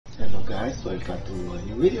Hello guys, welcome to a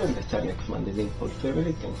new video on the channel Xmandre link for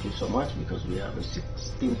family. Thank you so much because we have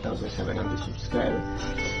 16,700 subscribers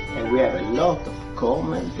and we have a lot of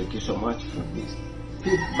comments. Thank you so much for this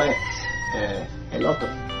feedback, a lot of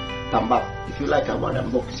thumb up. If you like our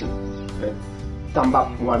unboxing, thumb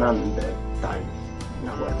up 100 times in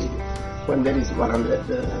our video. When there is 100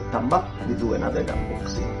 thumb up, we do another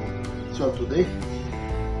unboxing. So today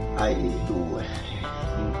I do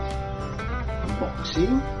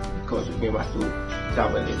unboxing because we have to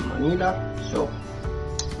travel in Manila, so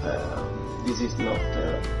this is not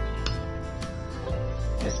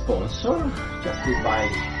a sponsor, just we buy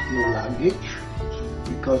new luggage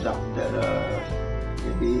because after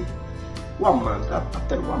maybe 1 month,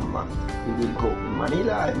 after 1 month we will go in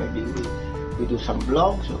Manila and maybe we do some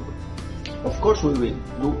vlogs. Of course we will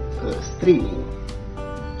do streaming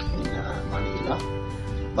in Manila,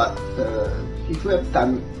 but if we have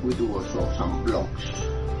time we do also some vlogs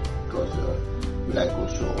because we like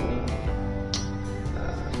also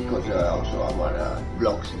also our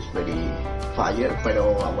vlogs is very fire, but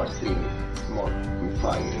our stream is more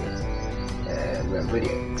fire. We are very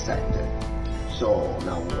excited. So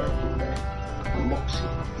now we are doing the unboxing.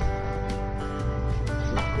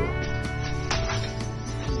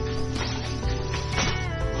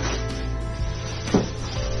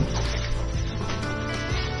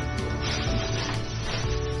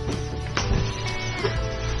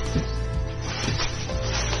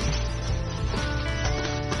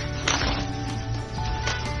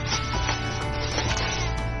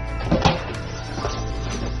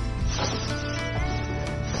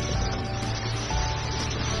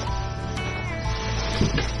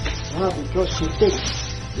 Because she takes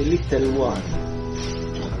the little one.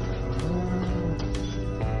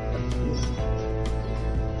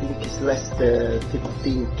 I think it's less than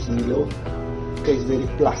 15 kilo. Okay, it's very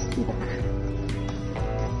plastic.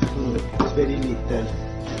 It's very little.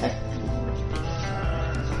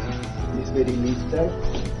 It's very little.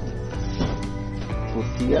 Put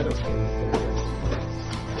here, okay.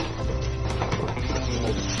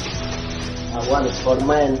 One is for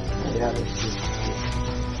men, and the other is.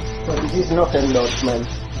 So this is not endorsement.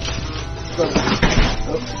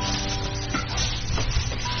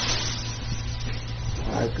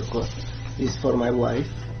 This is for my wife.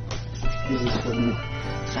 This is for me.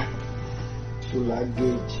 To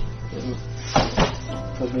luggage.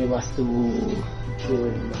 Because we must go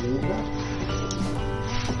in Manila.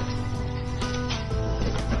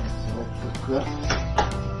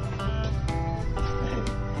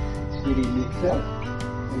 It's very little.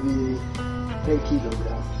 Maybe 10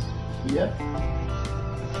 kilograms. Here.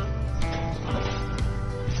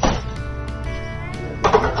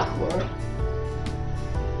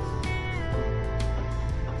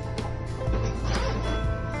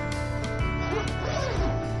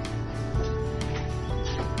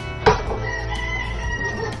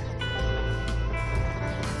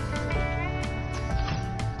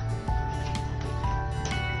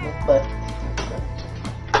 Not bad.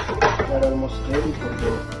 We are almost ready for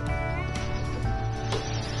the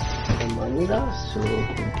Manila, so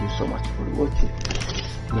thank you so much for watching.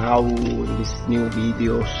 Now in this new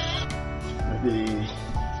videos, maybe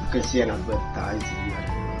you can see an advertise here.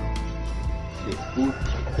 The food.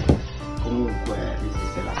 Comunque, this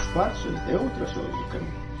is the last part, so it's the outro, so you can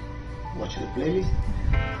watch the playlist,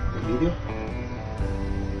 the video,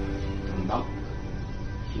 thumb up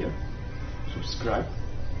here, subscribe,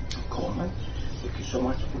 comment. Thank you so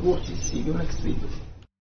much for watching. See you next video.